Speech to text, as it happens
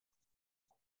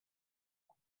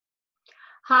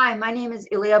Hi, my name is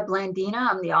Ilia Blandina.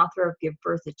 I'm the author of Give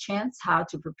Birth a Chance, How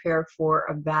to Prepare for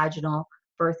a Vaginal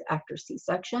Birth After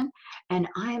C-Section. And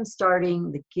I am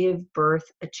starting the Give Birth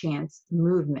a Chance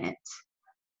movement.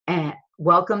 And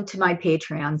welcome to my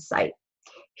Patreon site.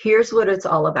 Here's what it's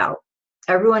all about.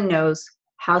 Everyone knows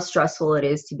how stressful it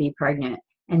is to be pregnant.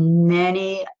 And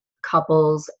many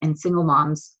couples and single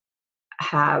moms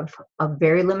have a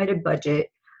very limited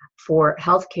budget for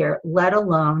healthcare, let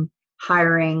alone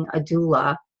hiring a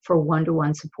doula for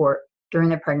one-to-one support during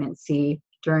the pregnancy,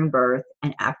 during birth,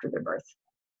 and after the birth.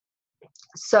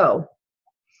 So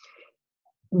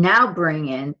now bring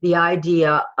in the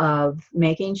idea of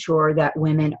making sure that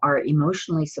women are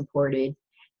emotionally supported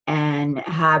and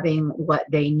having what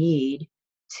they need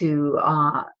to,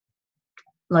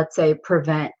 let's say,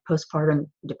 prevent postpartum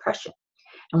depression.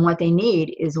 And what they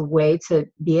need is a way to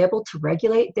be able to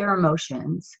regulate their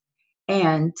emotions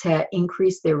and to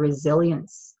increase their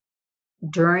resilience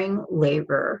during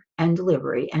labor and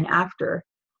delivery and after,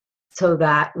 so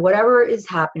that whatever is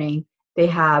happening, they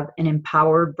have an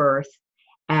empowered birth.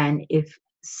 And if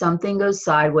something goes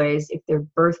sideways, if their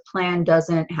birth plan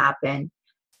doesn't happen,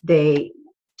 they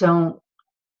don't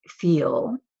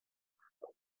feel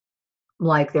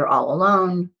like they're all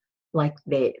alone, like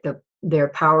their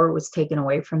power was taken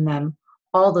away from them.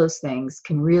 All those things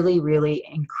can really, really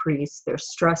increase their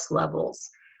stress levels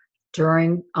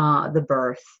during the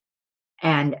birth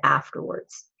and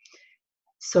afterwards.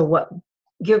 So what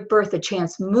Give Birth a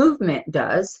Chance movement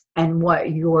does, and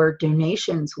what your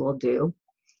donations will do,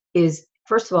 is,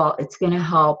 first of all, it's going to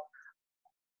help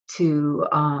to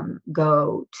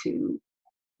go to,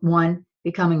 one,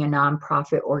 becoming a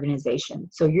nonprofit organization.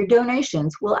 So your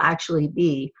donations will actually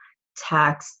be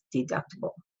tax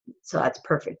deductible. So that's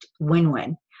perfect,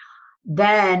 win-win.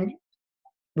 Then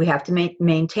we have to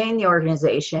maintain the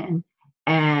organization,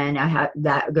 and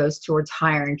that goes towards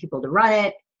hiring people to run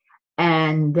it.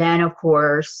 And then, of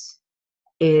course,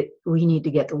 we need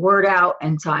to get the word out.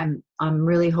 And so I'm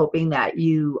really hoping that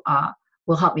you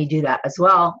will help me do that as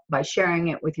well by sharing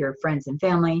it with your friends and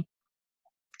family,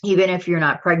 even if you're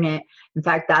not pregnant. In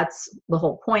fact, that's the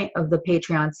whole point of the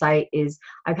Patreon site. Is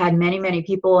I've had many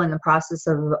people in the process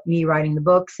of me writing the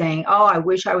book saying, "Oh, I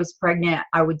wish I was pregnant.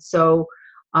 I would so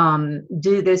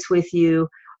do this with you,"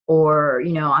 or,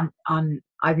 you know,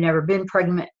 I've never been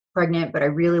pregnant, but I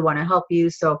really want to help you.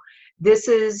 So this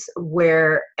is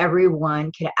where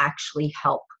everyone can actually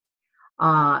help.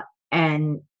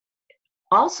 And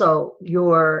also,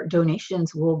 your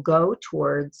donations will go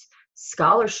towards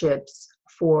scholarships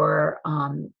for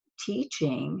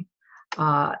teaching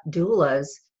doulas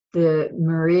the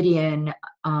meridian,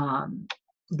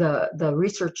 the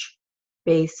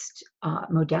research-based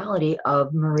modality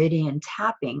of meridian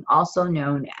tapping, also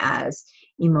known as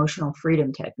emotional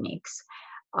freedom techniques.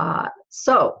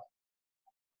 So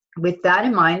with that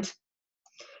in mind,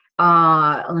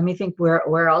 let me think,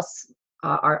 where else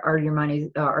are your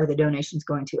money, are the donations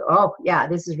going to? Oh yeah,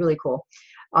 this is really cool.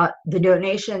 The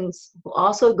donations will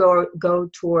also go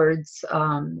towards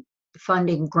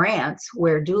funding grants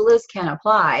where doulas can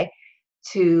apply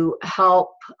to help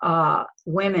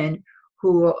women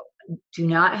who do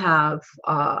not have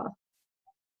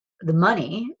the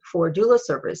money for doula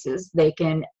services. They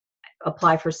can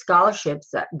apply for scholarships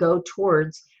that go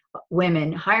towards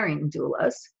women hiring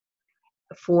doulas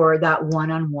for that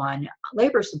one-on-one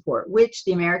labor support, which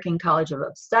the American College of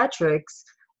Obstetrics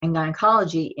and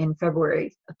Gynecology in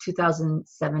February of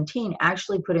 2017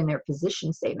 actually put in their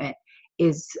position statement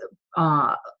is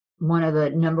one of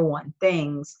the #1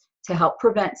 things to help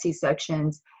prevent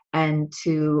C-sections and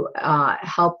to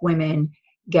help women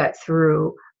get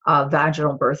through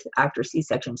vaginal birth after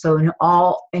C-section. So in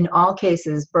all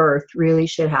cases, birth really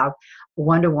should have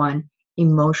one-to-one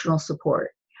emotional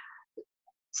support.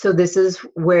 So this is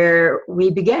where we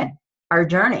begin our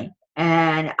journey.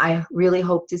 And I really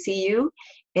hope to see you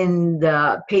in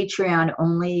the Patreon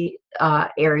only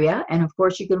area. And of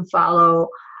course, you can follow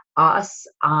us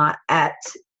on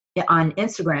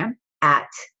Instagram at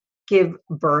Give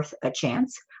Birth a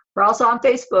Chance. We're also on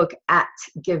Facebook at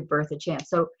Give Birth a Chance.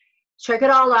 So check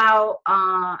it all out.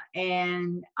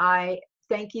 And I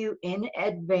thank you in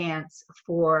advance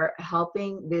for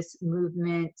helping this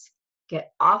movement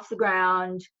get off the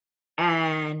ground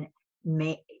and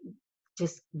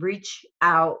just reach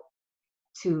out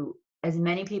to as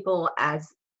many people as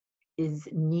is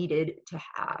needed to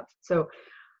have. So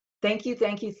thank you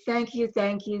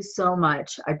so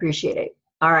much. I appreciate it.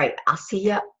 All right, I'll see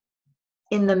you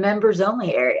in the members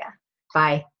only area.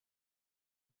 Bye.